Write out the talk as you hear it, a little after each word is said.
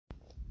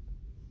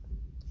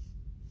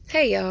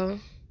Hey y'all,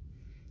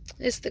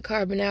 it's the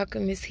Carbon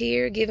Alchemist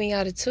here, giving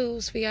y'all the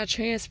tools for y'all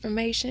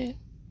transformation.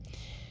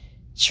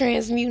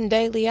 Transmuting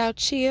daily out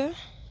here,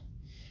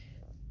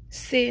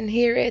 sitting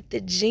here at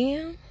the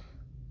gym,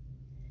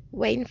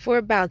 waiting for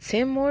about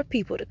 10 more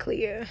people to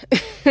clear.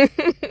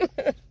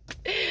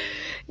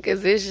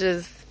 Because it's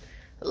just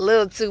a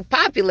little too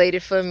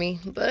populated for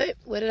me. But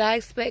what did I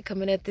expect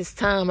coming at this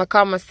time? I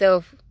call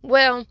myself,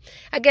 well,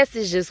 I guess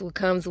it's just what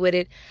comes with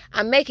it.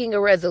 I'm making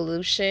a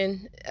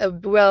resolution, a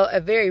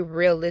very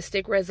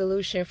realistic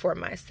resolution for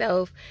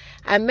myself.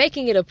 I'm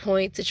making it a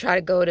point to try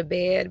to go to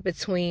bed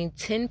between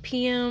 10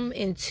 p.m.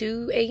 and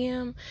 2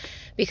 a.m.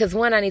 Because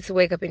one, I need to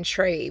wake up and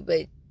trade.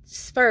 But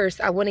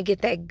first, I want to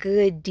get that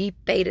good deep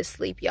theta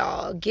sleep,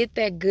 y'all. Get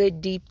that good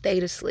deep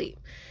theta sleep,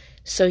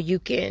 so you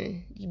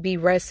can be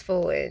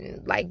restful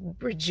and like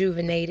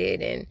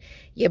rejuvenated, and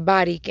your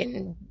body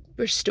can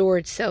restore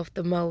itself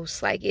the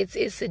most. Like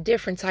it's a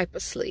different type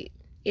of sleep.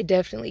 It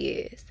definitely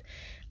is.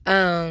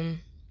 I'm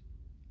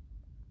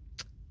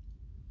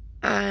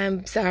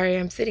sorry,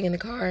 I'm sitting in the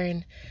car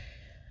and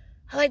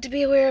I like to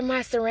be aware of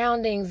my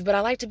surroundings, but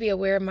I like to be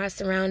aware of my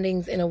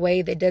surroundings in a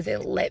way that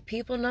doesn't let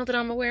people know that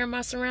I'm aware of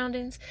my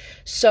surroundings.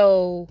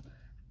 So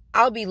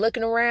I'll be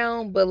looking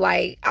around, but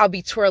like I'll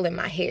be twirling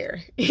my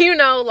hair,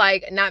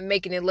 like not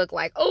making it look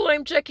like, oh,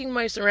 I'm checking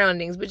my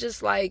surroundings, but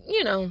just like,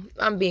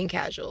 I'm being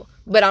casual,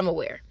 but I'm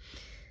aware.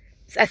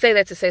 I say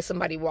that to say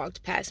somebody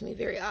walked past me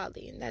very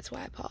oddly, and that's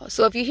why I paused.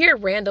 So if you hear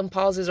random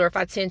pauses, or if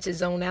I tend to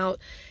zone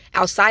out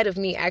outside of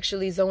me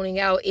actually zoning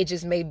out, it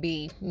just may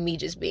be me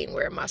just being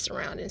aware of my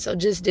surroundings. So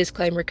just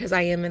disclaimer, because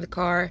I am in the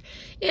car,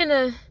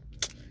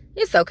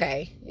 it's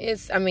okay.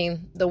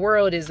 The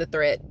world is a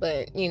threat,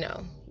 but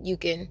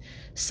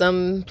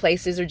some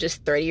places are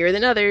just threatier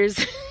than others.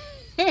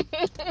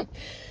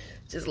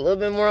 Just a little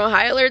bit more on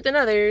high alert than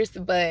others.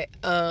 But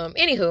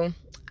anywho,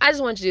 I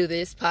just want to do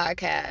this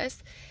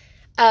podcast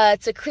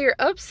to clear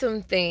up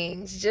some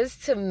things,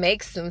 just to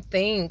make some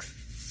things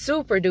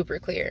super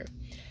duper clear.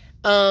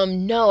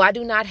 No, I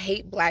do not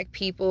hate black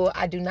people.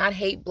 I do not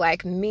hate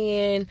black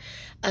men.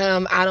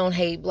 I don't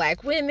hate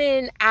black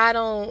women. I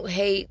don't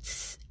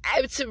hate...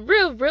 It's a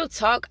real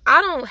talk.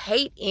 I don't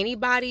hate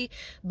anybody,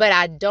 but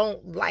I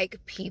don't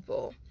like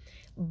people.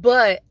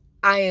 But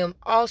I am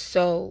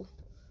also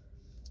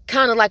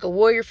kind of like a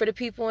warrior for the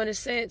people in a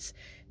sense,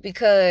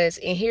 because,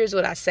 and here's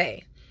what I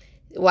say,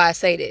 why I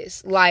say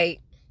this,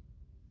 like,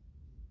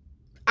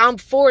 I'm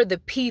for the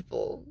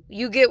people.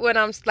 You get what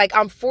I'm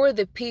for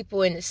the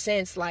people in a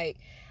sense, like,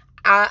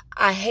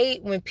 I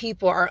hate when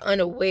people are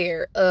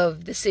unaware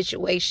of the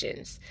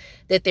situations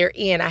that they're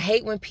in. I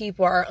hate when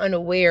people are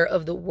unaware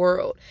of the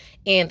world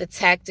and the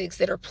tactics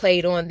that are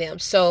played on them.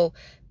 So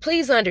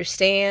please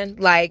understand,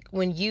 like,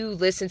 when you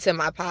listen to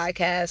my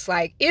podcast,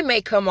 like, it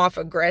may come off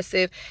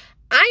aggressive.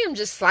 I am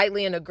just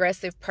slightly an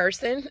aggressive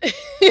person.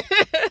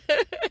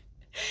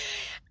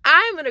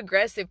 I'm an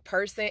aggressive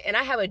person, and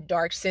I have a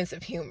dark sense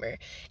of humor.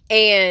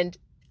 And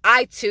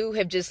I too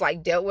have just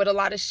like dealt with a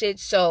lot of shit.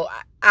 So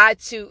I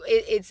too,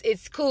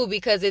 it's cool,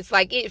 because it's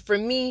like, for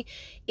me,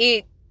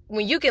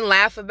 when you can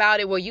laugh about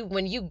it,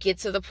 when you get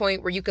to the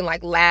point where you can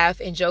like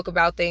laugh and joke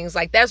about things,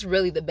 like, that's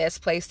really the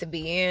best place to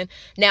be in.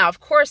 Now,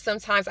 of course,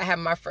 sometimes I have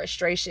my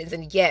frustrations,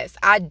 and yes,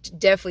 I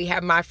definitely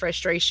have my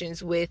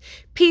frustrations with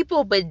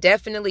people, but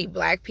definitely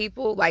black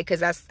people, like, cause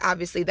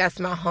that's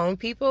my home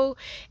people.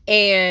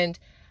 And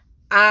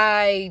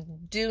I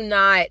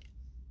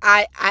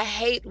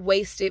hate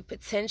wasted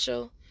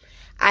potential.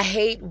 I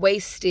hate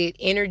wasted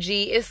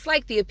energy. It's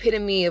like the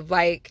epitome of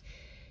like,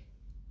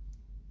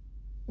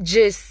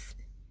 just,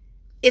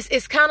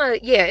 it's kind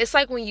of, yeah, it's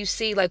like when you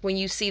see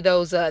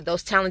those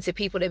talented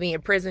people that be in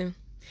prison,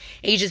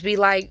 and you just be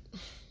like,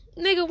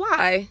 nigga,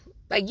 why?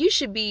 Like, you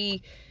should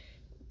be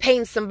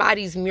painting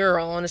somebody's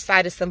mural on the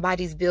side of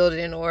somebody's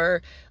building,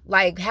 or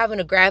like having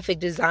a graphic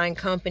design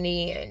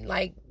company and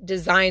like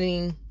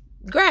designing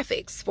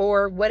graphics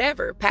for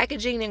whatever,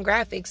 packaging and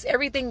graphics.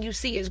 Everything you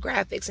see is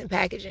graphics and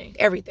packaging.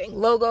 Everything,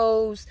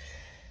 logos,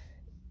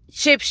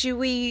 chips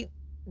you eat,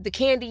 the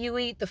candy you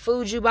eat, the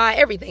food you buy,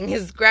 everything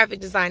is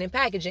graphic design and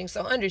packaging.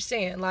 So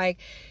understand, like,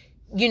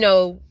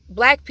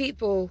 black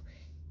people,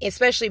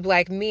 especially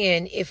black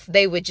men, if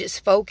they would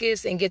just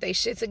focus and get their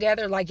shit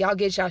together, like, y'all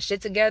get y'all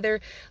shit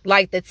together,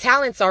 like, the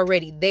talent's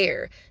already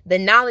there, the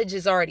knowledge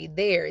is already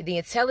there, the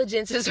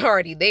intelligence is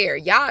already there.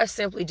 Y'all are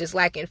simply just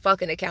lacking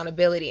fucking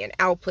accountability and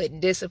output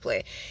and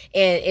discipline.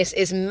 And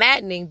it's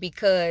maddening,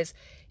 because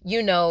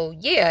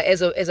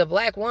as a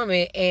black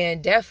woman,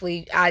 and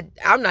definitely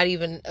I'm not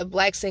even a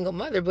black single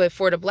mother, but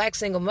for the black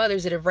single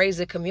mothers that have raised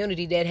a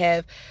community that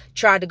have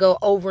tried to go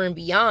over and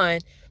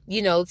beyond,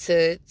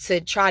 to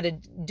try to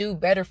do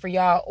better for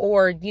y'all,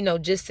 or,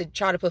 just to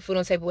try to put food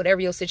on the table, whatever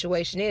your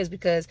situation is,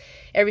 because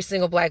every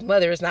single black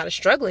mother is not a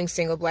struggling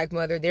single black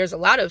mother. There's a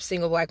lot of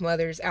single black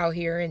mothers out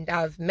here, and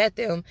I've met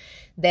them,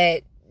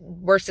 that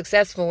were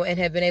successful and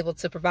have been able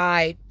to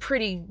provide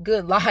pretty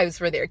good lives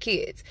for their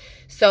kids.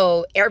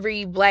 So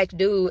every black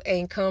dude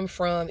ain't come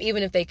from,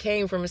 even if they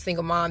came from a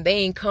single mom, they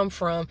ain't come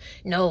from,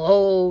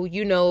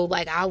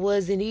 like, I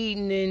wasn't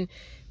eating and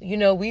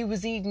we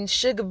was eating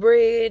sugar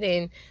bread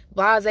and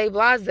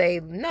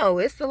blase. No,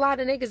 it's a lot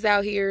of niggas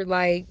out here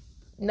like,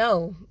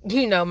 no,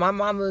 my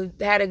mama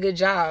had a good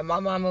job. My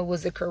mama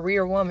was a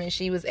career woman.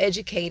 She was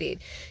educated.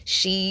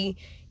 She,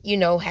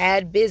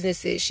 had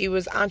businesses. She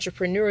was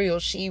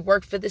entrepreneurial. She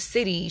worked for the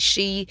city.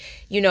 She,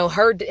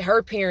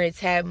 her parents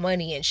had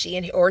money, and she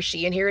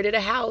inherited a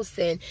house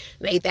and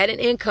made that an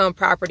income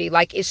property.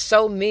 Like, it's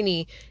so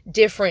many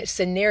different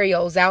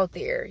scenarios out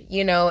there,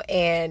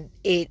 and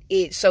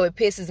so it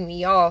pisses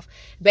me off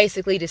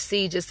basically to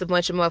see just a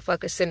bunch of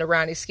motherfuckers sitting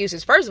around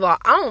excuses. First of all,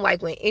 I don't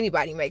like when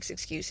anybody makes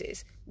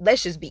excuses.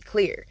 Let's just be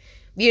clear,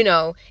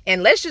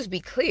 and let's just be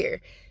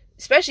clear,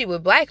 especially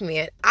with black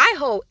men, I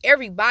hold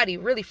everybody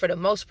really for the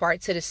most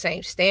part to the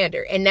same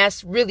standard. And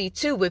that's really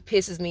too what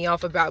pisses me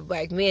off about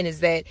black men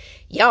is that,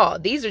 y'all,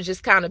 these are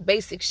just kind of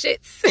basic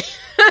shits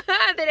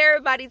that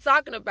everybody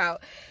talking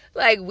about.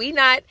 Like, we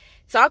not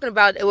talking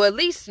about, well, at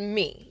least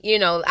me,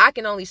 I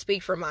can only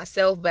speak for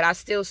myself, but I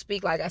still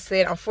speak, like I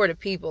said, I'm for the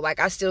people.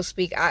 Like, I still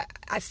speak,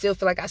 I still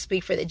feel like I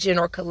speak for the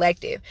general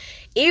collective.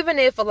 Even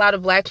if a lot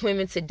of black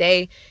women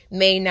today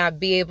may not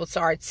be able to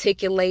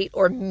articulate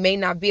or may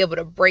not be able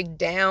to break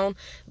down,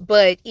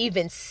 but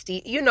even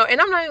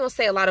and I'm not even gonna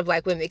say a lot of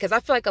black women, because I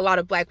feel like a lot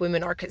of black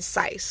women are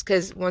concise,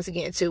 because once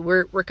again, too,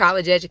 we're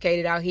college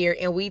educated out here,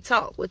 and we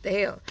talk. What the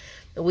hell?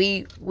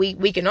 We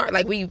can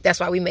argue,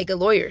 that's why we make good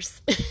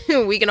lawyers.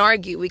 We can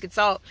argue, we can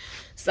talk.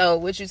 So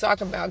what you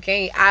talking about,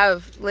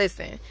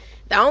 listen,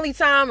 the only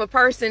time a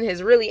person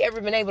has really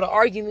ever been able to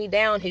argue me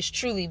down has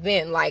truly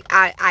been like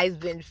I've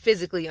been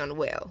physically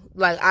unwell.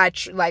 Like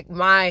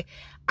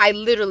I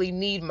literally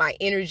need my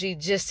energy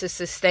just to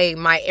sustain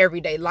my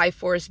everyday life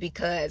force,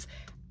 because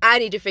I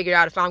need to figure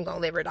out if I'm gonna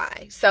live or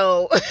die.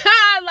 So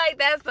like,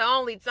 that's the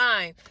only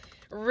time,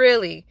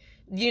 really.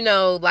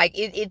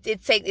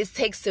 It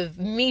takes to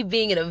me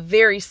being in a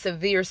very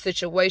severe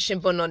situation,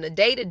 but on the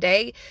day to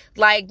day,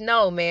 like,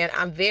 no, man,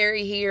 I'm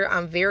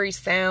very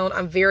sound,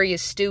 I'm very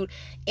astute,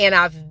 and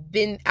I've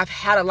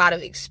had a lot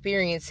of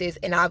experiences,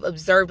 and I've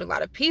observed a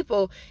lot of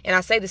people, and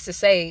I say this to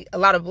say a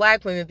lot of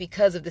black women,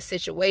 because of the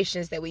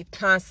situations that we've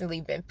constantly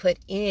been put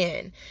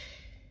in.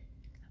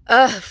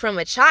 From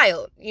a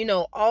child,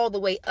 all the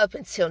way up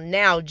until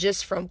now,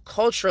 just from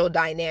cultural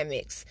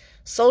dynamics,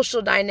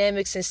 social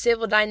dynamics, and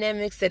civil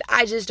dynamics that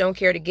I just don't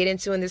care to get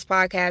into in this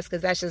podcast,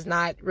 because that's just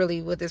not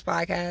really what this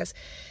podcast.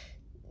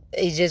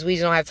 It's just, we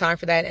just don't have time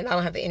for that, and I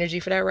don't have the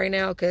energy for that right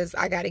now, because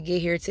I got to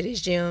get here to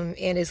this gym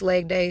and it's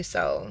leg day.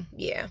 So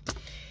yeah,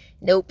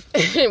 nope,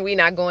 we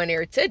not going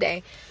there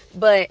today.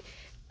 But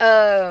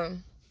I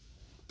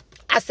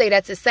say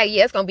that to say,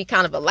 yeah, it's gonna be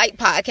kind of a light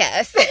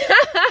podcast.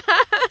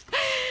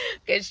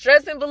 Because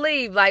trust and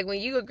believe, like,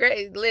 when you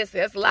agree, listen,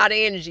 that's a lot of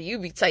energy.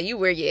 You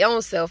wear your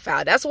own self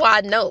out. That's why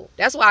I know.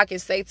 That's why I can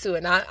say too,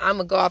 and I'm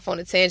gonna go off on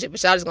a tangent,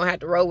 but y'all just gonna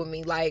have to roll with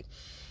me. Like,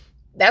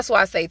 that's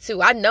why I say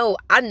too, I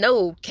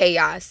know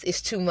chaos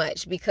is too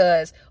much,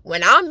 because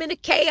when I'm in a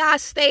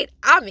chaos state,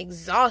 I'm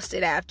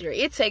exhausted after.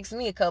 It takes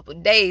me a couple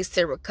days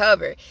to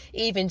recover,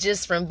 even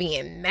just from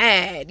being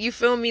mad. You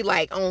feel me?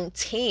 Like, on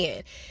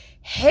 10.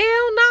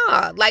 Hell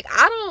nah. Like,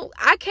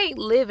 I can't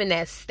live in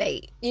that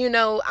state.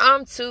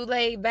 I'm too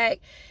laid back.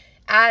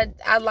 I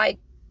like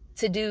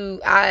to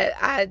do,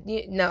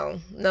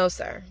 no,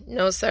 sir.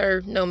 No,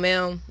 sir. No,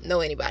 ma'am. No,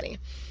 anybody.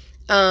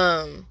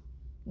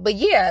 But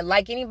yeah,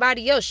 like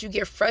anybody else, you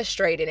get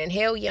frustrated, and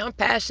hell yeah, I'm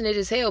passionate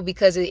as hell,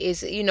 because it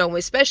is,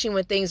 especially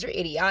when things are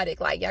idiotic.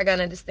 Like, y'all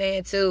gotta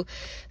understand too,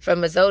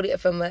 from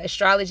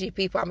astrology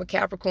people, I'm a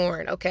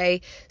Capricorn.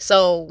 Okay.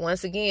 So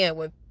once again,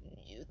 when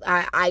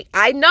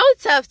I know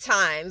tough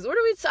times. What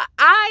are we talking?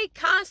 I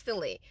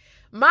constantly,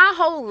 my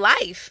whole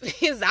life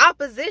is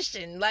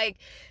opposition. Like,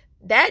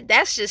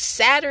 that's just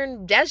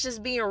Saturn. That's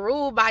just being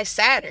ruled by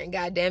Saturn.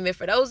 God damn it.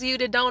 For those of you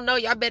that don't know,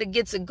 y'all better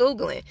get to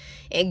Googling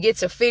and get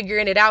to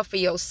figuring it out for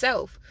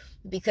yourself.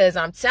 Because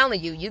I'm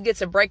telling you, you get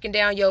to breaking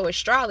down your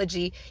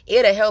astrology,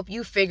 it'll help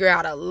you figure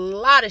out a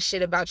lot of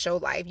shit about your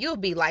life. You'll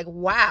be like,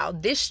 wow,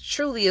 this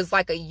truly is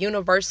like a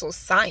universal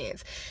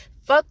science.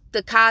 Fuck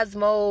the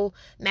Cosmo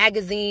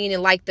magazine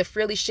and like the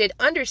frilly shit.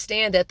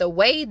 Understand that the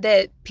way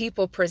that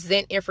people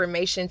present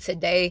information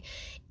today,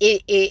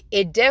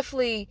 it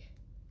definitely,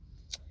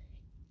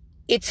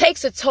 it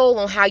takes a toll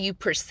on how you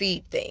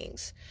perceive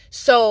things.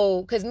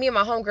 So, because me and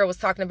my homegirl was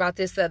talking about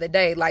this the other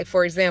day, like,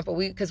 for example,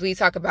 because we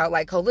talk about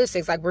like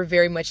holistics, like, we're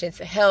very much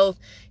into health,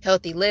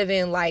 healthy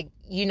living, like,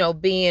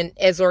 being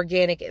as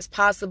organic as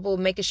possible,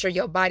 making sure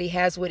your body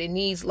has what it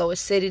needs, low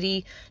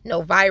acidity,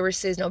 no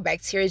viruses, no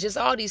bacteria, just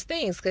all these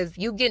things, because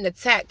you getting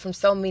attacked from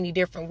so many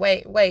different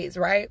ways,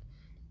 right?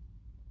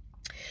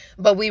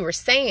 But we were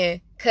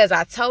saying, because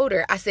I told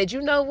her, I said,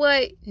 you know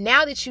what,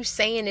 now that you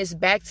saying this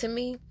back to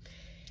me,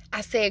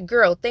 I said,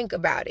 girl, think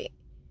about it.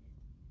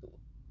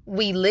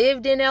 We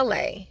lived in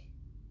LA.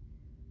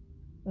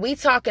 We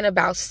talking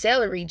about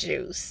celery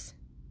juice,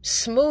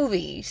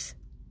 smoothies.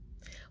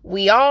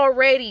 We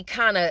already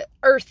kind of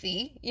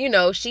earthy.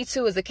 She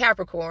too is a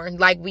Capricorn.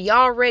 Like, we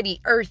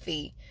already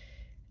earthy.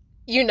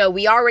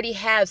 We already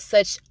have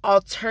such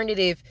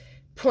alternative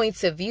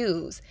points of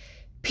views.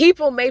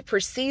 people may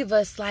perceive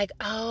us like,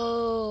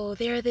 oh,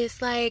 they're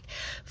this like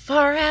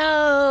far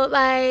out,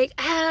 like,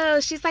 oh,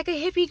 she's like a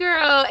hippie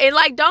girl. And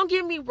like, don't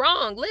get me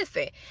wrong.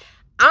 Listen,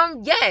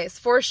 yes,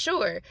 for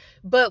sure.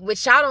 But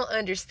what y'all don't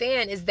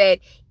understand is that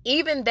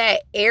even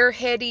that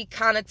airheady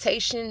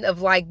connotation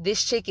of like,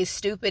 this chick is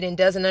stupid and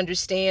doesn't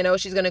understand, oh,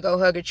 she's going to go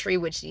hug a tree,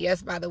 which,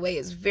 yes, by the way,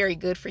 is very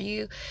good for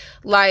you.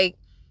 Like,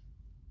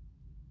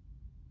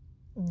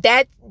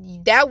 that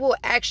will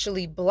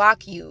actually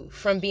block you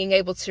from being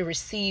able to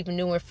receive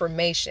new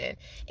information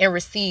and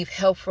receive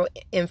helpful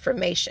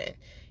information,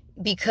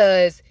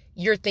 because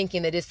you're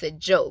thinking that it's a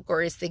joke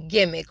or it's a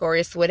gimmick or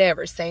it's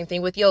whatever. Same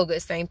thing with yoga,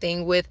 same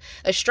thing with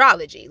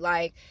astrology.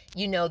 Like,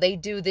 you know, they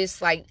do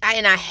this like,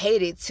 and I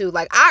hate it too.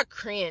 Like, I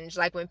cringe.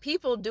 Like, when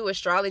people do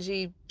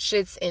astrology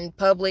shits in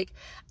public,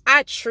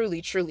 I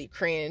truly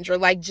cringe. Or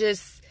like,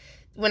 just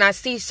when I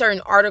see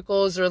certain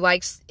articles, or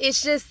like,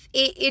 it's just,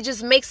 it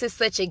just makes it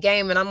such a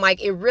game. And I'm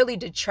like, it really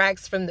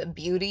detracts from the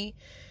beauty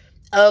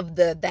of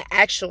the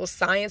actual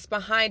science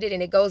behind it.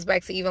 And it goes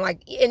back to even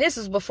like, and this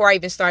was before I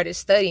even started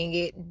studying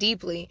it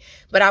deeply,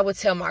 but I would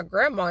tell my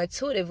grandma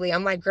intuitively,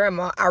 I'm like,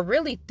 Grandma, I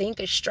really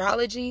think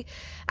astrology,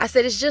 I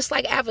said, it's just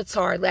like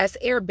Avatar, Last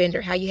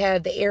Airbender, how you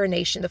have the air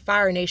nation, the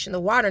fire nation, the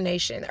water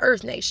nation, the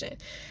earth nation.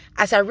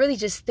 I said, I really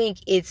just think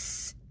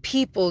it's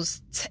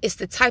it's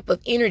the type of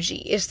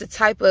energy, it's the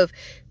type of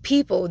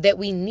people that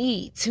we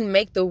need to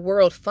make the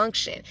world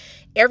function.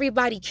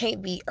 Everybody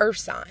can't be earth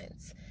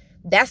signs.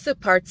 That's a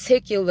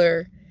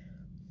particular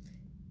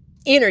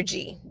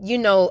energy. You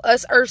know,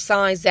 us earth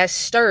signs, that's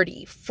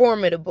sturdy,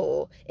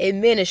 formidable,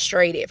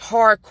 administrative,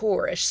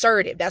 hardcore,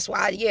 assertive. That's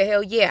why,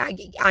 hell yeah,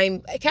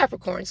 I'm a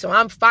Capricorn, so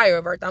I'm fire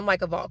of earth. I'm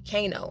like a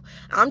volcano.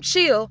 I'm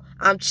chilling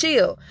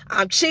till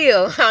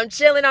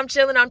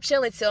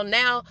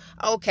now.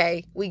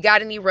 Okay, we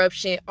got an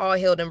eruption, all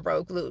hell done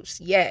broke loose.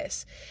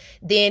 Yes.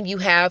 Then you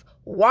have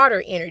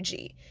water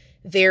energy,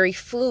 very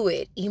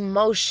fluid,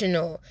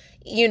 emotional,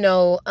 you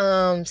know,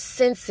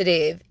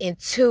 sensitive,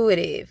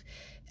 intuitive.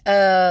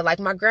 Like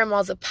my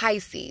grandma's a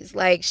Pisces.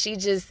 Like, she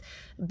just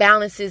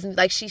balances,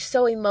 like, she's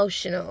so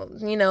emotional.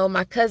 You know,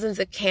 my cousin's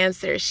a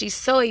Cancer. She's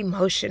so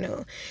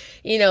emotional,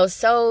 you know,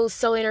 so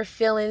in her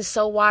feelings,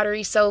 so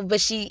watery.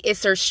 But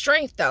it's her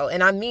strength though.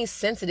 And I mean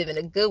sensitive in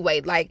a good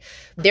way. Like,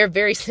 they're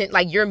very,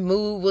 like, your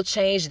mood will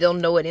change. They'll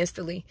know it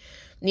instantly.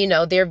 You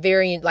know, they're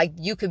very, like,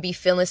 you could be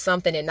feeling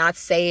something and not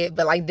say it,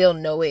 but like, they'll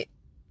know it.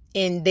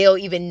 And they'll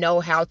even know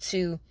how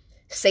to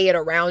say it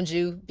around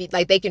you.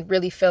 Like, they can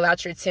really feel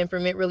out your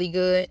temperament really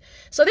good.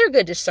 So they're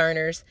good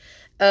discerners.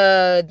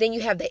 Then you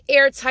have the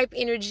air type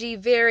energy,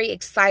 very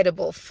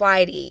excitable,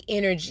 flighty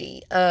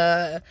energy,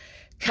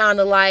 kind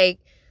of like,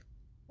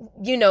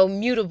 you know,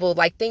 mutable,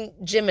 like, think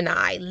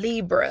Gemini,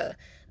 Libra,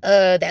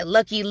 that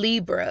lucky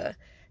Libra.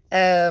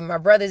 My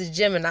brother's a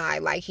Gemini.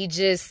 Like, he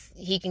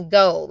can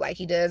go, like,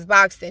 he does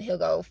boxing, he'll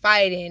go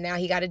fighting. Now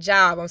he got a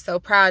job. I'm so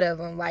proud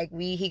of him. Like,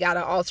 he got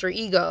an alter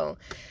ego.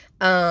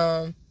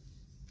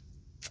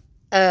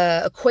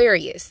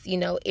 Aquarius, you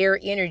know, air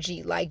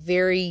energy, like,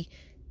 very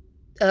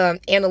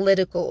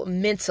analytical,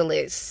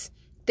 mentalists,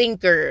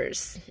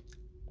 thinkers,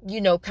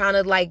 you know, kind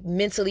of like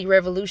mentally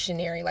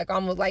revolutionary, like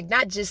almost like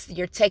not just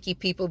your techie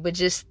people, but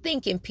just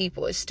thinking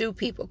people, astute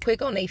people,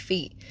 quick on their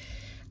feet.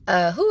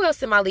 Who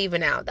else am I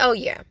leaving out? Oh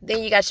yeah,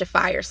 then you got your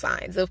fire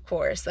signs, of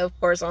course. Oh,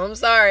 I'm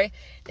sorry,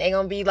 they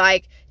gonna be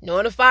like,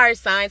 knowing the fire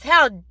signs,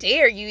 how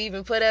dare you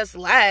even put us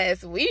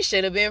last? We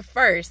should have been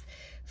first.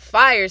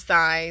 Fire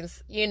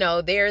signs, you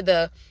know, they're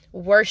the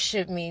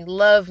worship me,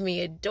 love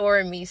me,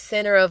 adore me,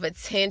 center of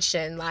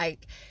attention.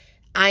 Like,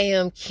 I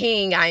am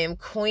king, I am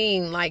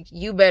queen. Like,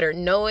 you better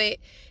know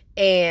it,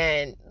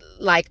 and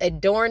like,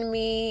 adorn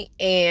me,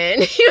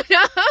 and you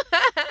know.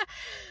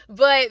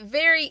 But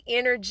very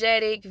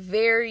energetic,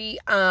 very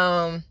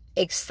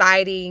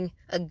exciting,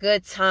 a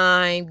good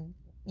time,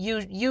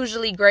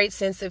 usually great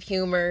sense of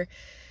humor.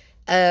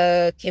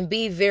 Can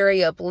be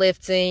very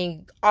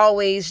uplifting,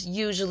 always,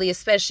 usually,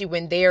 especially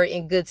when they're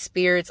in good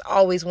spirits,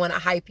 always want to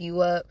hype you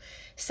up.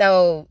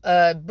 So,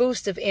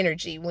 boost of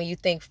energy when you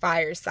think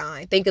fire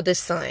sign. Think of the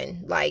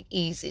sun, like,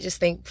 easy. Just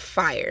think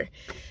fire.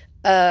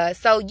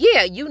 So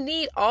yeah, you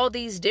need all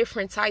these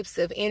different types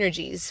of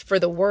energies for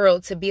the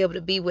world to be able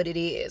to be what it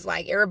is.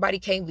 Like, everybody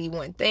can't be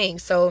one thing.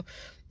 So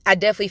I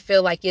definitely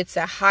feel like it's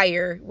a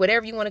higher,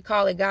 whatever you want to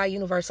call it, God,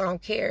 universe, I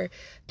don't care.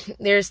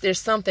 There's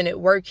something at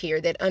work here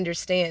that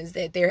understands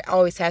that there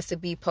always has to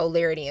be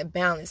polarity and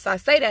balance. So I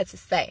say that to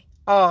say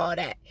all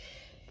that.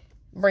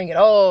 Bring it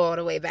all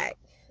the way back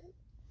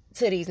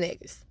to these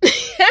niggas.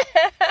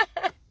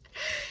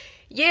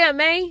 Yeah,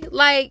 man.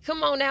 Like,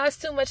 come on now. It's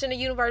too much in the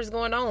universe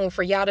going on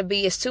for y'all to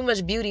be. It's too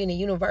much beauty in the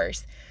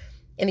universe.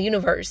 And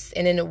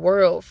in the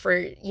world for,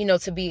 you know,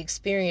 to be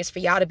experienced, for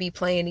y'all to be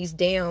playing these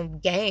damn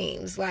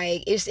games.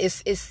 Like, it's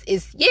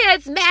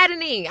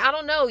maddening. I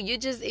don't know.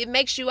 It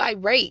makes you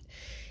irate.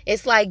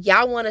 It's like,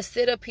 y'all want to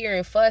sit up here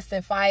and fuss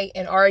and fight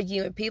and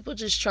argue, and people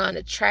just trying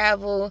to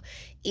travel,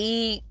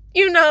 eat,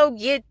 you know,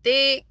 get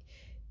thick,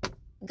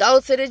 go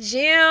to the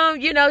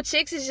gym. You know,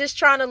 chicks is just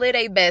trying to live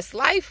their best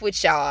life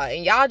with y'all,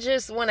 and y'all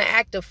just want to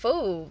act a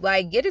fool.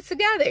 Like, get it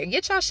together.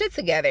 Get y'all shit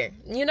together.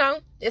 You know,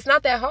 it's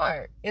not that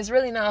hard. It's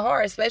really not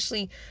hard,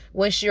 especially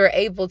once you're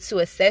able to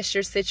assess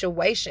your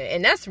situation.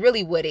 And that's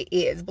really what it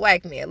is.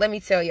 Black men, let me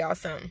tell y'all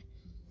something.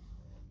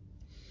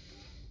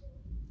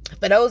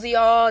 For those of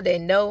y'all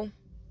that know,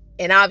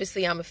 and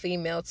obviously I'm a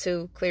female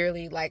too,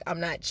 clearly, like, I'm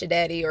not your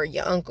daddy or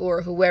your uncle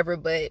or whoever,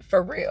 but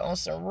for real, on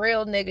some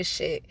real nigga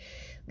shit,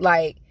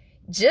 like,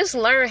 just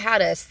learn how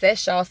to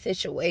assess y'all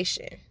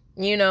situation,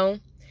 you know?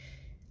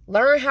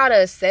 Learn how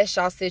to assess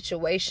y'all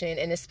situation,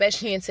 and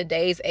especially in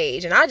today's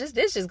age. And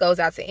this just goes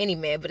out to any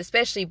man, but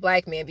especially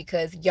black men,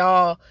 because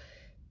y'all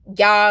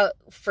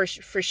for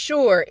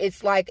sure,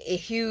 it's like a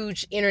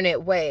huge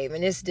internet wave,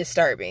 and it's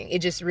disturbing. It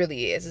just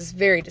really is. It's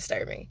very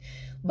disturbing.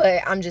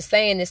 But I'm just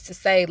saying this to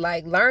say,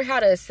 like, learn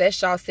how to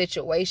assess y'all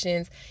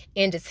situations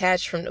and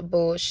detach from the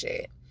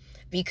bullshit,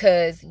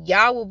 because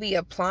y'all will be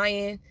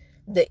applying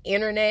the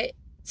internet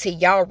to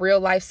y'all real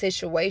life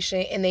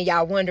situation, and then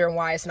y'all wondering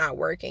why it's not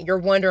working. You're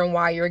wondering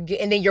why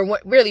and then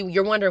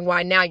you're wondering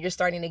why now you're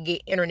starting to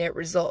get internet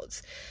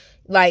results.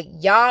 Like,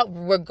 y'all,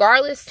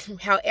 regardless,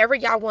 however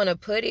y'all want to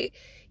put it,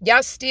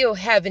 y'all still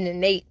have an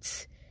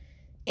innate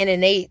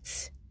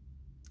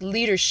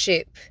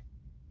leadership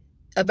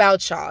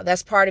about y'all.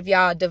 That's part of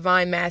y'all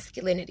divine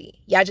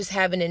masculinity. Y'all just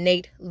have an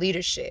innate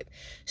leadership.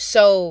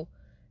 So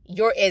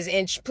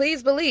and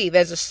please believe,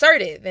 as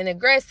assertive and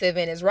aggressive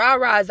and as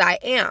rah-rah as I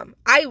am,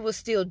 I will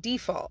still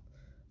default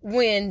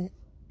when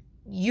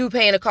you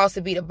paying the cost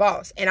to be the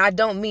boss. And I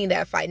don't mean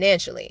that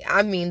financially.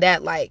 I mean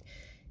that like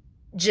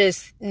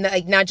just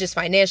like not just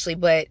financially,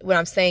 but what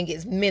I'm saying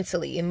is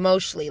mentally,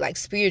 emotionally, like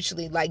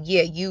spiritually. Like,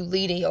 yeah, you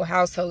leading your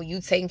household,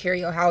 you taking care of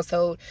your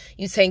household,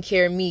 you taking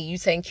care of me, you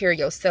taking care of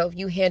yourself,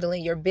 you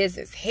handling your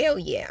business. Hell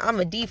yeah,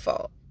 I'm a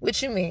default.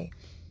 What you mean?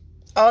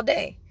 All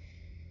day.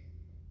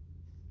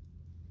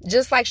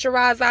 Just like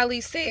Shiraz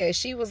Ali said,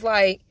 she was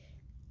like,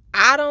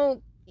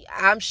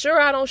 I'm sure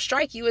I don't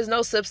strike you as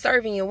no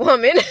subservient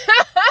woman.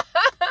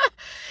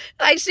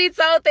 Like she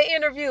told the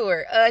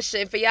interviewer.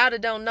 For y'all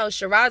that don't know,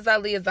 Shiraz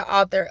Ali is the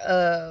author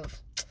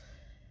of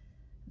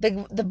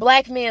the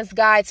Black Man's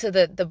Guide to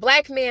the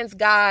Black Man's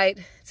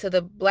Guide to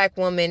the Black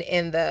Woman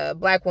and the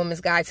Black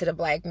Woman's Guide to the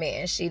Black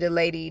Man. She the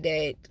lady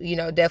that, you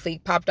know, definitely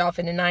popped off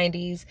in the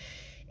 90s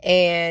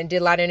and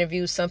did a lot of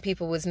interviews. Some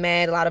people was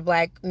mad. A lot of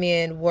black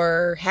men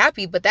were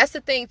happy. But that's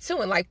the thing too.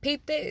 And like,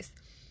 peep this.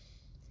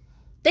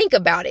 Think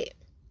about it.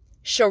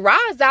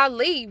 Shiraz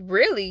Ali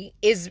really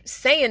is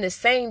saying the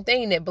same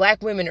thing that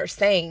black women are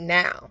saying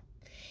now.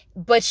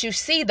 But you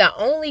see, the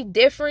only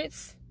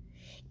difference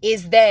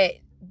is that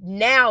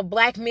now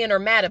black men are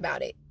mad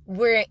about it.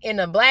 Where in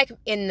the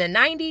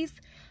 90s,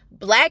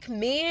 black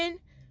men,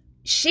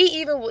 she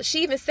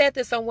even said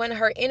this on one of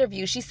her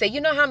interviews. She said,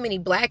 you know how many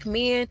black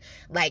men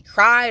like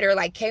cried or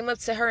like came up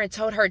to her and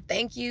told her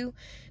thank you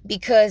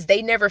because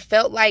they never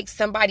felt like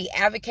somebody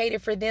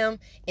advocated for them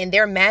and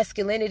their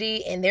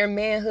masculinity and their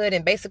manhood,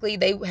 and basically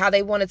how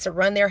they wanted to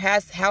run their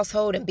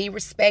household and be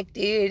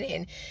respected,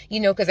 and, you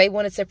know, because they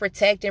wanted to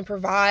protect and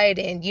provide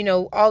and, you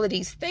know, all of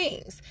these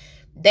things.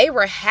 They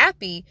were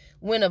happy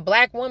when a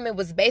black woman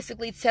was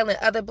basically telling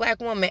other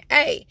black women,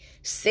 hey,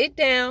 sit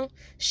down,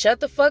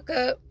 shut the fuck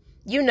up,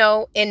 you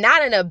know, and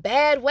not in a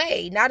bad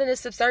way, not in a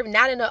subservient,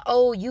 not in a,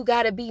 oh, you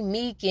gotta be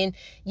meek and,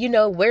 you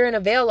know, wearing a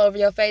veil over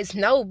your face.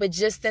 No, but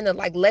just in a,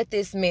 like, let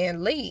this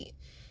man lead,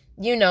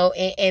 you know,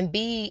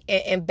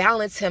 and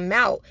balance him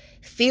out,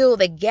 fill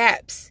the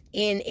gaps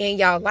in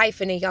y'all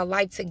life and in y'all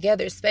life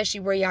together,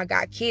 especially where y'all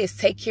got kids.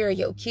 Take care of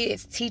your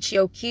kids, teach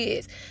your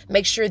kids,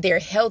 make sure they're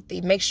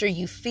healthy, make sure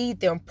you feed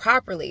them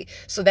properly.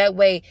 So that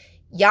way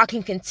y'all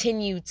can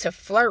continue to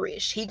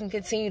flourish. He can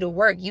continue to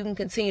work. You can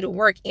continue to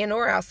work in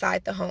or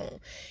outside the home.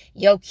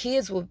 Your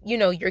kids will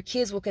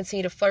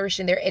continue to flourish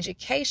in their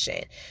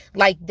education.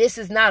 Like, this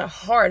is not a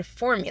hard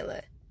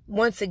formula.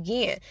 Once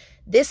again,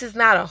 this is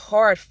not a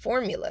hard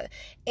formula.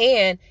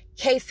 And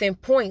case in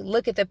point,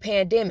 look at the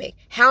pandemic.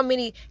 How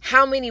many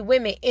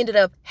women ended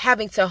up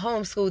having to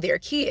homeschool their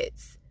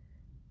kids?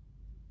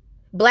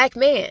 Black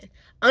men,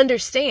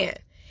 understand.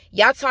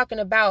 Y'all talking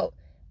about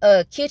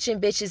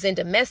kitchen bitches and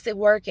domestic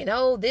work and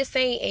oh, this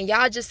ain't, and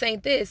y'all just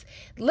ain't this.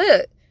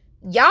 Look,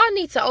 y'all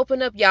need to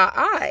open up y'all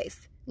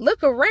eyes.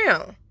 Look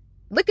around.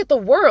 Look at the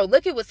world.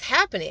 Look at what's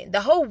happening.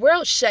 The whole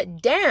world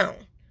shut down.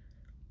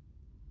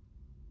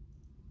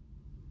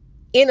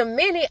 In a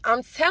minute,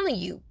 I'm telling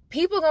you,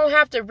 people gonna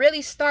have to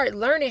really start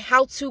learning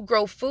how to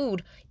grow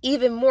food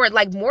even more.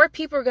 Like, more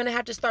people are gonna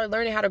have to start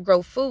learning how to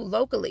grow food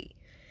locally.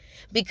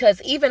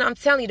 Because even, I'm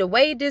telling you, the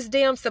way this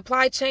damn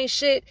supply chain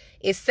shit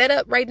is set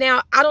up right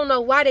now, I don't know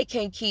why they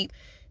can't keep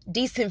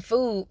decent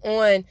food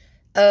on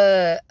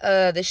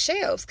the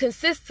shelves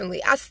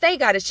consistently. I stay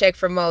gotta check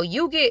for more.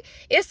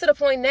 It's to the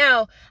point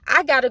now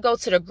I gotta go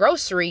to the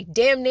grocery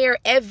damn near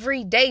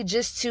every day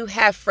just to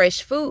have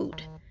fresh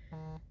food.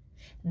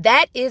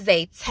 That is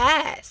a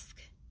task.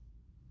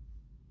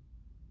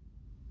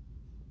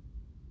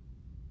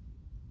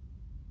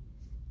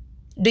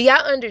 Do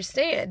y'all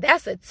understand?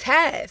 That's a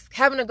task.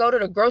 Having to go to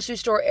the grocery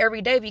store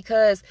every day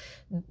because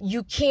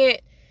you can't,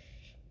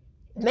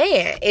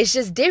 man, it's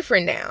just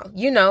different now.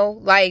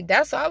 Like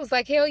that's why I was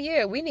like, hell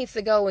yeah, we need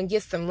to go and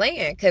get some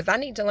land because I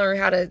need to learn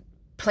how to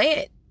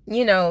plant,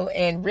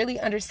 and really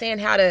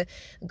understand how to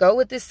go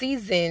with the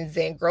seasons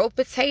and grow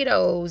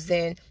potatoes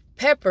and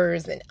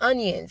peppers and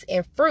onions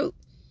and fruit.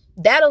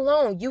 That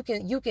alone, you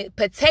can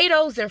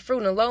potatoes and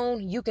fruit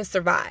alone, you can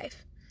survive.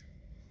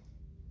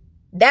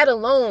 That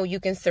alone, you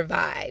can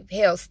survive.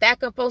 Hell,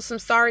 stack up on some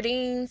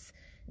sardines.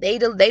 They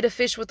the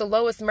fish with the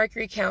lowest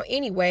mercury count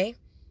anyway.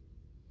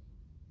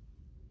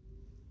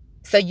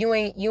 So you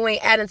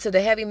ain't adding to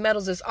the heavy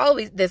metals that's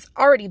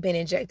already been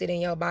injected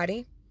in your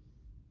body.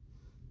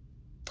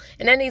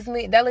 And that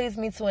leads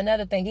me to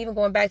another thing, even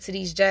going back to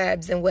these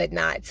jabs and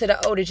whatnot, to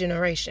the older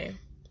generation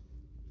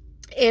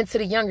and to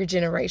the younger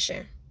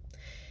generation.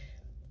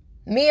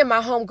 Me and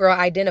my homegirl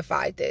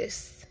identified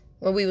this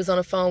when we was on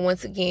the phone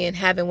once again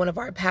having one of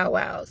our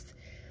powwows.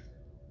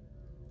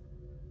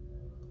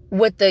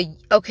 With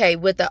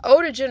the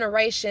older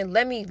generation,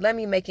 let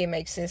me make it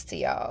make sense to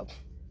y'all.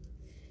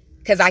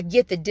 Because I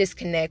get the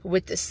disconnect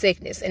with the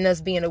sickness and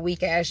us being a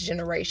weak ass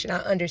generation. I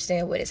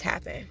understand what has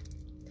happened.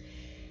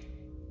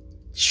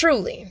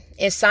 Truly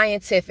and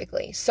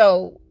scientifically.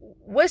 So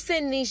what's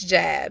in these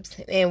jabs,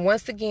 and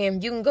once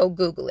again, you can go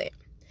Google it,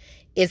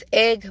 is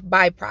egg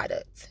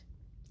byproduct.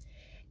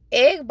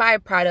 Egg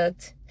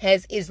byproduct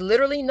is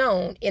literally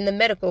known in the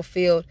medical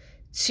field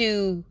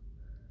to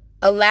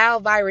allow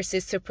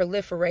viruses to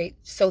proliferate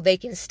so they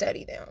can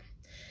study them.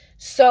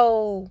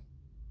 So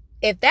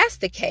if that's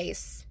the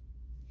case,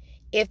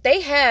 if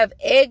they have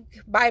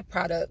egg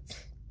byproduct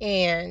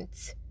and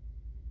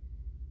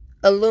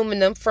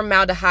aluminum,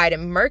 formaldehyde,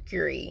 and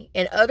mercury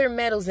and other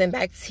metals and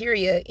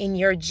bacteria in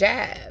your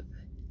jab,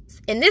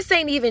 and this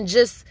ain't even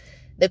just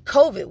the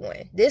COVID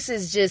one, this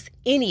is just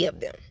any of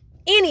them,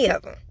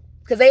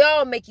 because they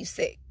all make you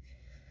sick.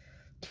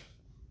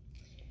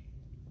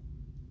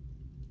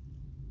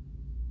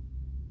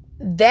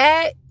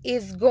 That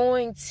is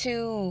going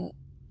to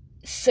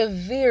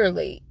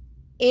severely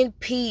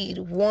impede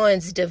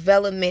one's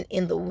development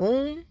in the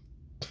womb.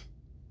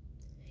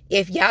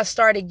 If y'all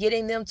started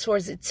getting them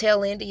towards the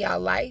tail end of y'all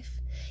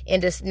life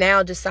and just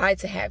now decide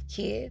to have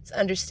kids,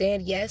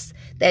 understand, yes,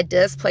 that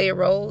does play a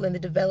role in the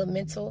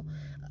developmental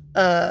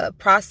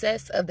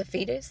process of the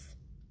fetus.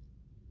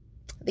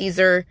 These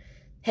are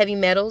heavy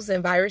metals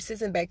and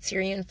viruses and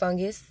bacteria and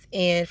fungus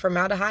and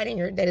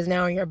formaldehyde that is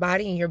now in your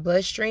body, in your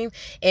bloodstream.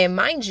 And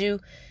mind you,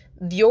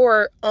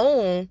 your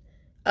own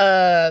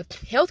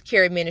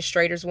healthcare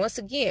administrators, once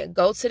again,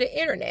 go to the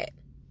internet,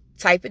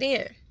 type it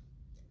in.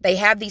 They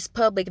have these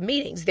public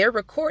meetings. They're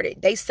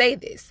recorded. They say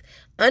this.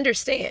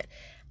 Understand,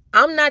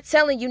 I'm not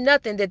telling you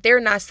nothing that they're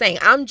not saying.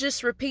 I'm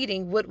just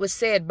repeating what was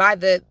said by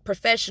the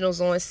professionals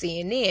on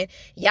CNN.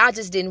 Y'all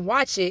just didn't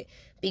watch it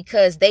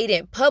because they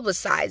didn't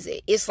publicize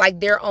it. It's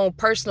like their own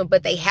personal,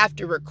 but they have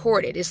to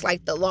record it. It's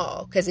like the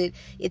law, because it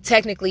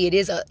technically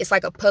it's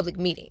like a public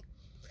meeting.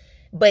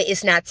 But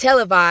it's not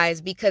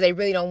televised because they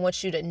really don't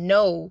want you to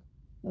know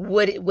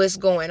what's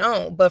going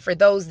on. But for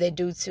those that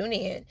do tune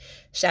in,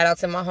 shout out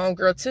to my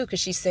homegirl too, because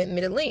she sent me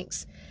the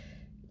links.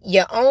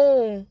 Your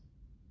own,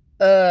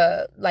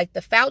 like the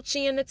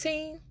Fauci and the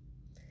team,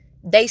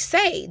 they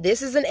say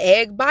this is an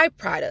egg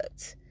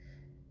byproduct.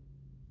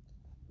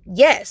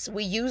 Yes,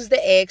 we use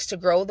the eggs to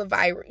grow the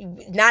virus,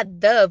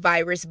 not the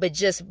virus, but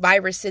just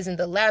viruses in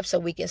the lab so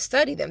we can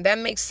study them. That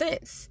makes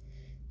sense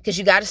because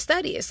you got to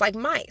study. It's like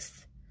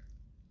mice.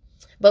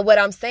 But what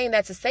I'm saying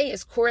that to say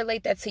is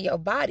correlate that to your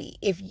body.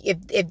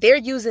 If they're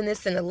using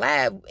this in the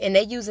lab and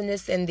they're using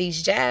this in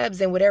these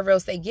jabs and whatever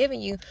else they're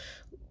giving you,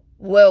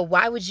 well,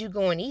 why would you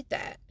go and eat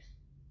that?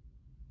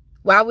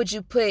 Why would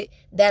you put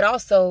that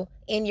also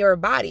in your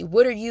body?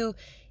 What are you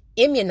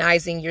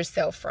immunizing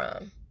yourself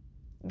from?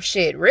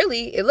 Shit,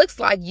 really, it looks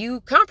like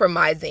you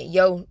compromising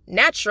your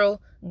natural,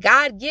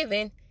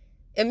 God-given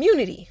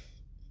immunity.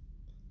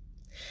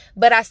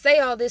 But I say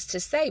all this to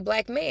say,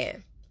 black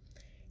man,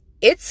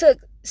 it took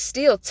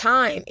still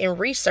time and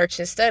research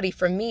and study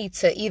for me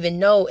to even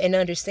know and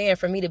understand,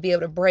 for me to be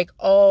able to break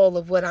all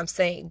of what I'm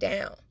saying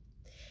down.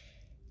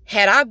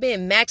 Had I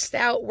been maxed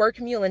out, work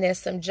muling at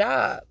some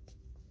job,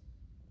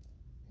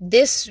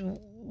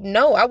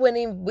 I wouldn't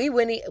even, we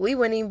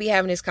wouldn't even be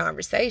having this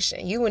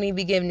conversation. You wouldn't even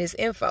be giving this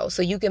info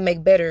so you can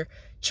make better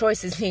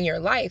choices in your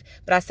life.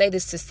 But I say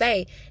this to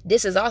say,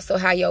 this is also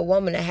how your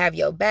woman will have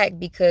your back,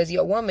 because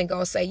your woman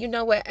gonna say, you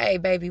know what, hey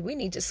baby, we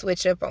need to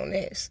switch up on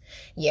this.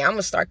 Yeah, I'm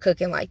gonna start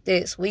cooking like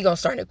this. We gonna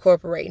start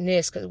incorporating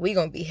this because we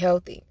gonna be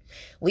healthy.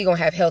 We gonna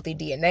have healthy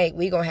DNA.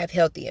 We gonna have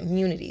healthy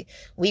immunity.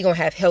 We gonna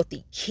have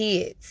healthy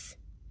kids.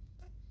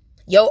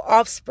 Your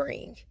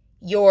offspring,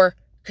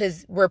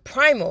 because we're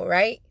primal,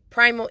 right?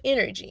 Primal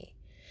energy.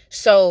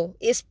 So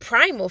it's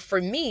primal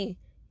for me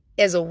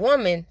as a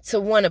woman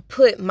to want to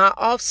put my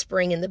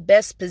offspring in the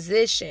best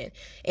position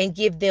and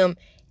give them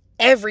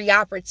every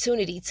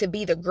opportunity to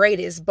be the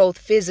greatest, both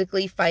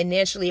physically,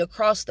 financially,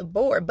 across the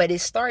board. But it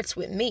starts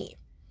with me.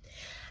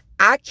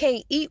 I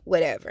can't eat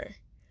whatever.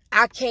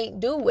 I can't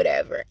do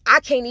whatever. I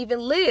can't even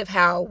live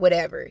how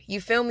whatever.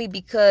 You feel me?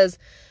 Because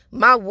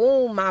my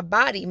womb, my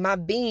body, my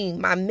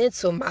being, my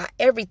mental, my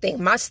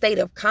everything, my state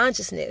of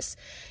consciousness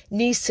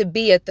needs to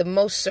be at the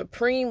most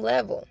supreme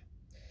level.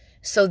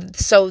 So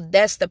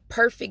that's the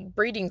perfect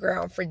breeding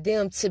ground for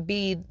them to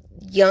be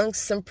young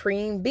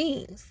supreme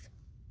beings.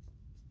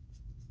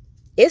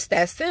 It's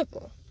that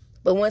simple.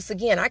 But once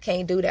again, I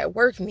can't do that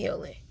work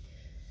mulling.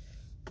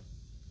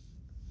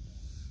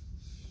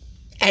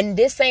 And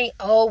this ain't,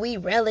 oh, we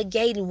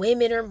relegating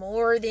women are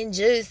more than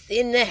just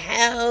in the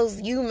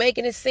house. You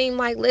making it seem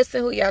like,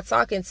 listen who y'all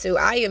talking to.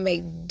 I am a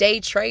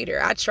day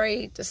trader. I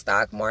trade the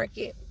stock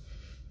market.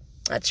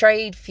 I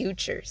trade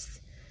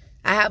futures.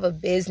 I have a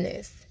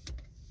business.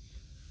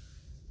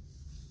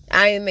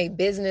 I am a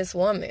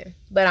businesswoman,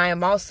 but I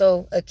am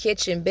also a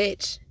kitchen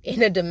bitch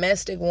and a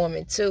domestic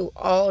woman too,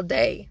 all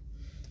day,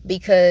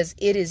 because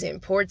it is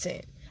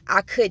important.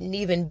 I couldn't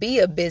even be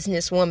a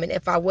businesswoman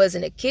if I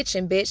wasn't a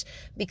kitchen bitch,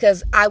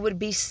 because I would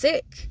be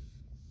sick.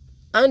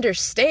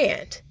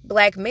 Understand,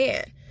 black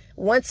man.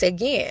 Once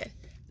again,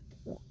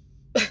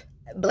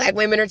 black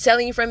women are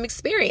telling you from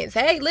experience.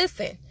 Hey,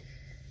 listen,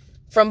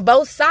 from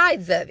both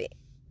sides of it,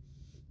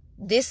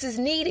 this is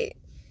needed.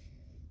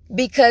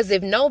 Because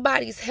if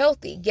nobody's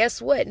healthy,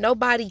 guess what?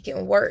 Nobody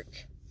can work.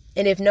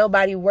 And if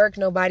nobody work,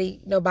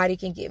 nobody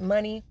can get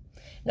money.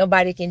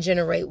 Nobody can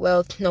generate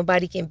wealth.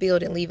 Nobody can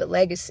build and leave a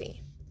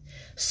legacy.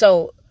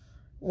 So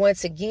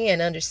once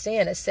again,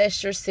 understand,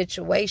 assess your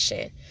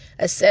situation.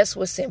 Assess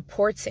what's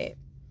important.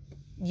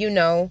 You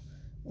know,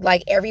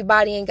 like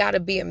everybody ain't got to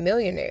be a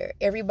millionaire.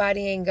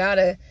 Everybody ain't got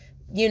to,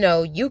 you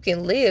know, you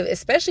can live,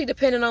 especially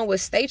depending on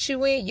what state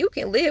you in, you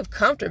can live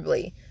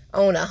comfortably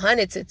on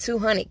 100 to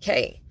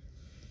 200K.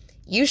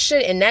 You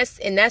should, and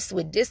that's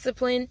with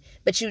discipline,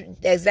 but you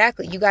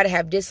got to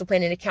have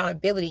discipline and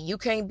accountability. You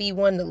can't be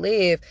one to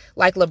live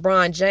like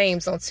LeBron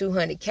James on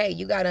 200K.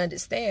 You got to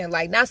understand,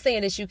 like, not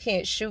saying that you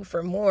can't shoot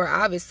for more,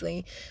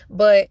 obviously,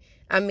 but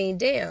I mean,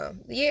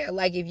 damn, yeah,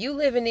 like if you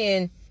living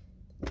in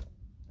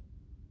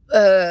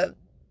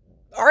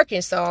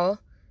Arkansas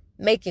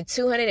making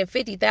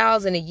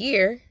 $250,000 a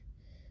year,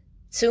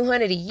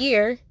 200 a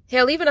year,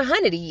 hell, even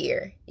 100 a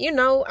year, you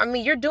know, I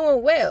mean, you're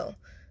doing well.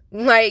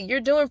 Like,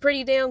 you're doing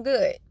pretty damn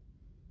good.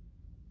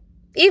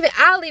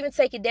 I'll even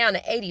take it down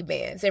to 80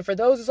 bands. And for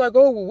those it's like,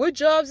 oh, well, what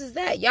jobs is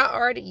that? Y'all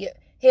already,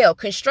 hell,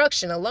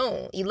 construction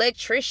alone,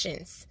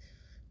 electricians,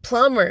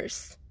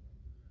 plumbers,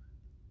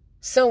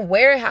 some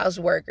warehouse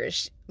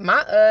workers.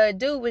 My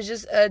dude was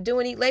just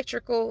doing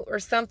electrical or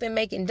something,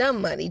 making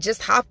dumb money.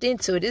 Just hopped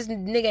into it. This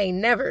nigga ain't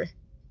never.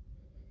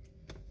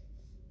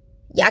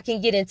 Y'all can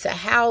get into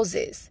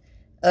houses,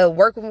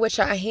 working with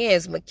your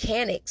hands,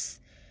 mechanics,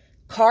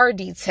 car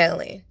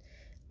detailing.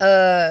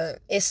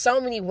 It's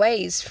so many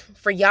ways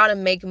for y'all to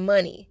make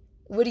money.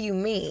 What do you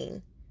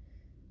mean?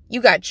 You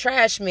got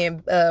trash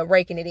men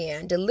raking it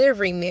in,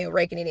 delivery men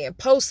raking it in,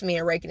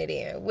 postmen raking it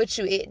in.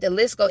 The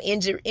list go,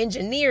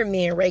 engineer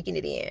men raking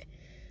it in,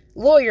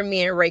 lawyer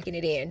men raking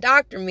it in,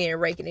 doctor men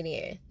raking it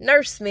in,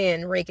 nurse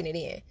men raking it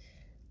in,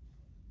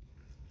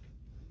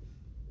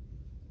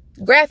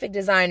 graphic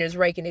designers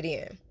raking it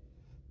in.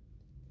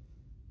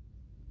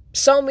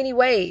 So many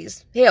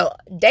ways. Hell,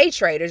 day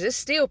traders, it's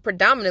still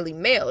predominantly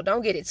male.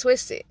 Don't get it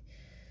twisted.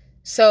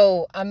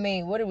 So, I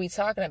mean, what are we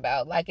talking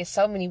about? Like, it's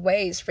so many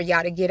ways for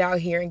y'all to get out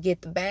here and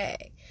get the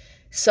bag.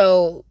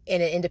 So,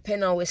 and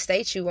depending on what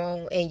state you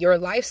on and your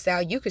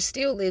lifestyle, you could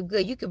still live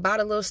good. You could buy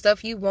the little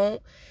stuff you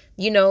want,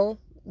 you know,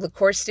 of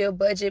course, still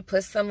budget,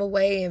 put some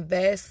away,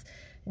 invest,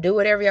 do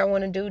whatever y'all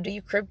want to do. Do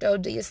your crypto,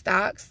 do your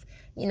stocks,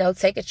 you know,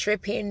 take a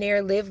trip here and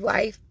there, live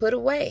life, put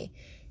away.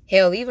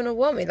 Hell, even a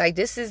woman, like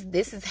this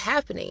is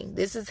happening.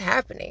 This is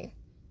happening.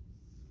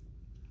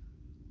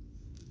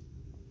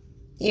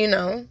 You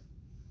know?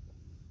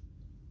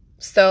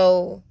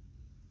 So,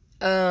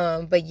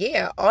 but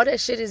yeah, all that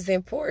shit is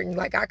important.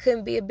 Like, I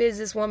couldn't be a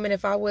businesswoman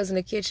if I wasn't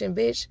a kitchen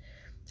bitch.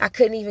 I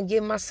couldn't even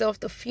give myself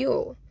the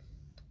fuel.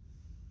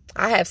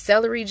 I have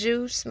celery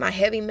juice, my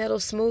heavy metal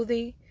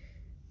smoothie.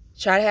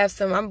 Try to have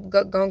some, I'm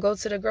gonna go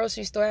to the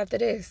grocery store after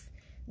this.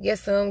 Get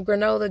some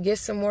granola, get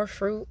some more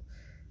fruit.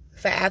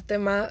 For after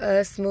my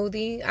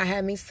smoothie, I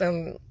had me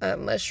some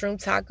mushroom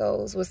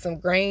tacos with some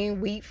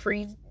grain,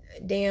 wheat-free,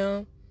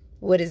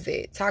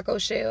 taco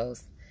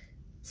shells.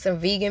 Some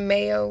vegan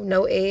mayo,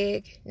 no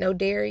egg, no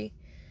dairy.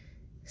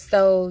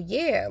 So,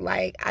 yeah,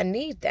 like, I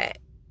need that.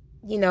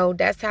 You know,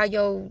 that's how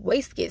your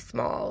waist gets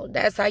small.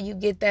 That's how you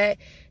get that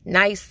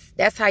nice,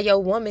 that's how your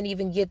woman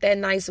even get that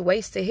nice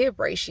waist to hip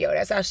ratio.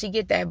 That's how she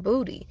get that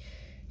booty.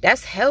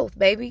 That's health,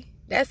 baby.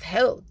 That's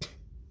health.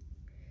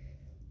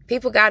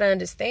 People got to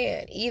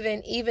understand,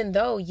 even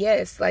though,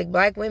 yes, like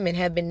black women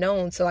have been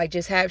known to like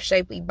just have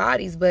shapely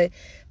bodies, but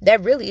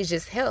that really is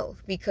just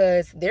health,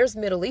 because there's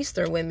Middle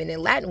Eastern women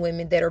and Latin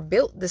women that are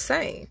built the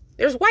same.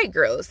 There's white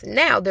girls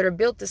now that are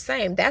built the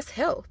same. That's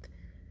health.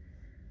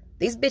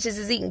 These bitches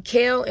is eating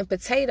kale and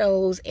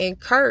potatoes and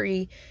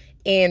curry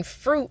and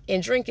fruit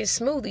and drinking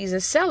smoothies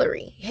and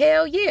celery.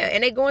 Hell yeah.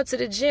 And they going to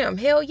the gym.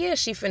 Hell yeah,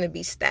 she finna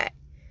be stacked.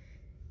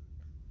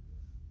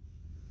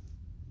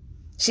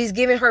 She's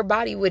giving her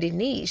body what it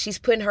needs. She's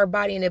putting her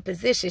body in a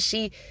position.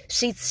 She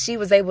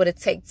was able to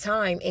take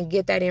time and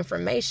get that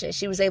information.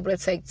 She was able to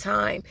take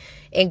time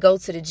and go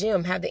to the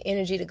gym, have the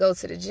energy to go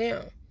to the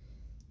gym.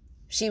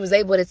 She was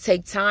able to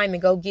take time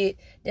and go get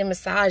the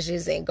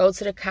massages and go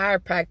to the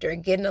chiropractor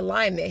and get an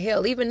alignment.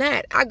 Hell, even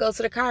that, I go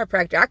to the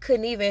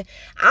chiropractor.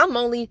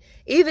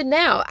 Even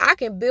now, I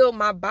can build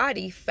my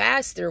body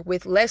faster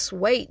with less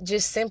weight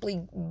just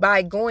simply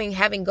by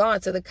having gone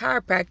to the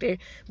chiropractor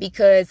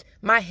because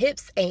my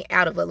hips ain't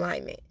out of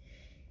alignment.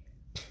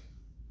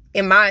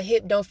 And my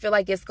hip don't feel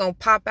like it's going to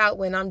pop out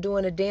when I'm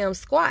doing a damn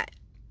squat.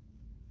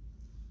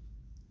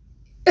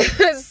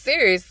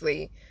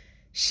 Seriously.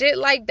 Shit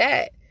like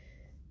that.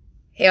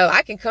 Hell,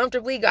 I can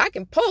comfortably go. I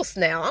can pulse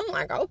now. I'm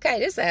like, okay,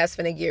 this ass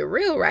finna get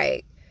real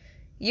right.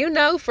 You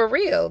know, for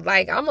real.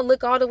 Like, I'm gonna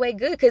look all the way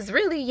good. Because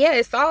really, yeah,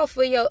 it's all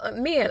for your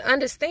men.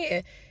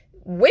 Understand.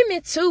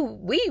 Women, too,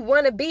 we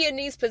want to be in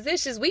these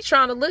positions. We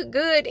trying to look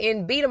good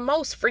and be the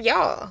most for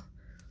y'all.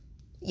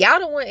 Y'all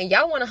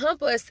want to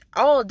hump us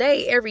all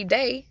day, every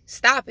day.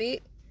 Stop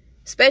it.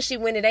 Especially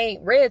when it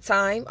ain't red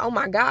time. Oh,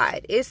 my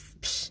God.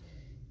 It's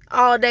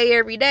all day,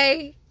 every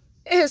day.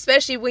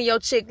 Especially when your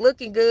chick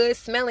looking good,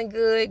 smelling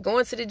good,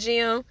 going to the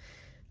gym,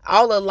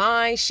 all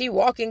aligned. She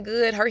walking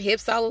good, her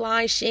hips all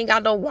aligned. She ain't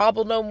got no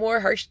wobble no more.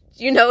 Her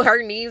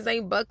knees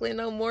ain't buckling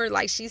no more.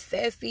 Like, she's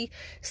sassy,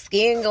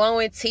 skin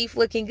glowing, teeth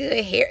looking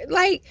good, hair.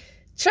 Like,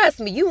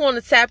 trust me, you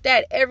want to tap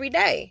that every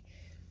day.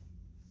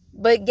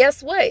 But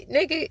guess what,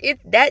 nigga?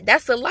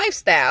 That's a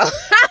lifestyle.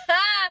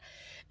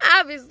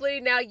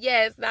 Obviously, now,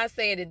 yes, not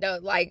saying it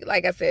don't, like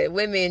I said,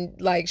 women,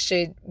 like,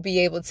 should be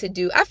able to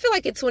do, I feel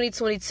like in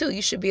 2022,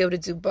 you should be able to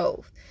do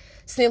both.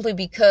 Simply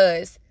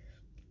because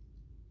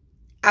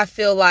I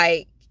feel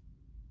like,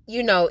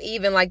 you know,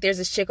 even, like, there's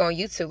this chick on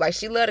YouTube, like,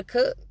 she loved to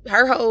cook.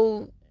 Her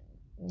whole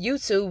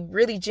YouTube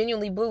really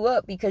genuinely blew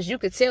up because you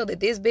could tell that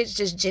this bitch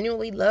just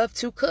genuinely loved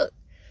to cook.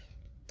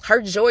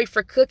 Her joy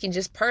for cooking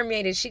just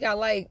permeated. She got,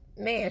 like,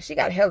 man, she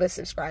got hella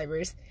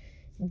subscribers.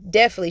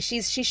 Definitely,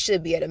 she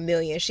should be at 1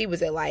 million. She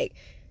was at like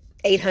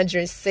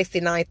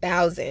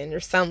 869,000 or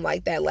something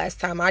like that last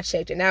time I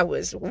checked, and that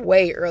was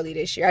way early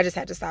this year. I just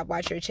had to stop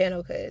watching her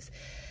channel because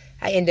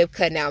I ended up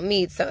cutting out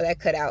meat, so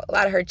that cut out a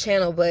lot of her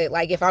channel. But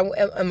like, if I'm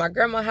in my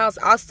grandma's house,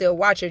 I'll still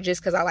watch her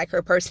just because I like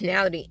her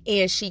personality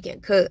and she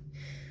can cook,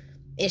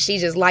 and she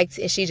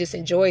just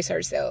enjoys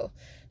herself.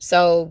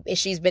 So, and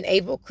she's been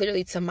able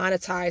clearly to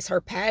monetize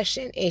her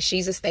passion, and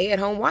she's a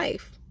stay-at-home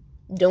wife.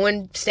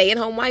 Doing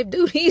stay-at-home wife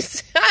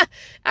duties,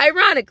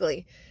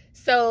 ironically.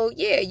 So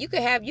yeah, you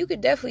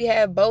could definitely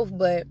have both,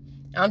 but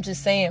I'm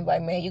just saying,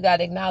 like, man, you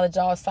gotta acknowledge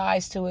all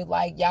sides to it.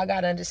 Like, y'all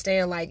gotta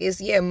understand, like,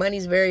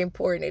 money's very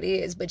important, it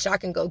is, but y'all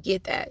can go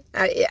get that.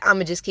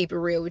 I'ma just keep it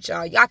real with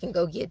y'all. Y'all can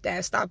go get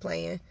that. Stop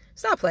playing.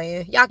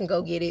 Y'all can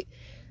go get it.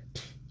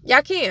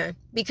 Y'all can,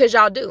 because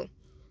y'all do.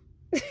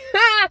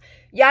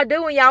 Y'all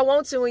do when y'all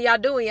want to, and y'all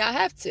do when y'all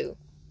have to.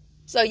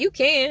 So you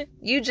can.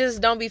 You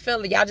just don't be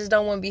feeling. Y'all just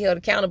don't want to be held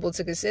accountable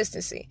to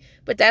consistency.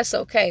 But that's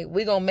okay.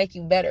 We're going to make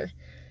you better.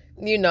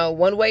 You know,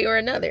 one way or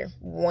another.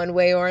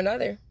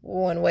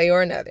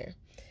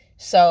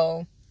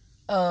 So,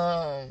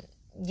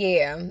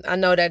 yeah. I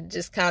know that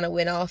just kind of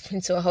went off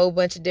into a whole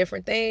bunch of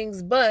different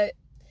things. But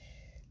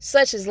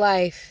such is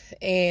life.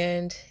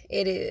 And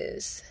it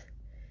is.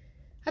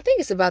 I think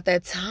it's about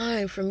that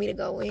time for me to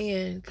go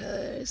in.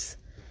 Because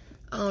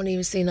I don't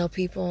even see no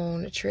people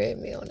on the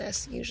treadmill.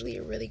 That's usually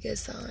a really good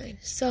sign.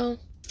 So,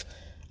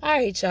 all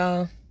right,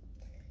 y'all.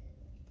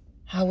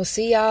 I will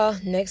see y'all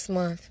next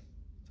month.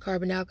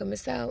 Carbon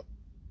Alchemist out.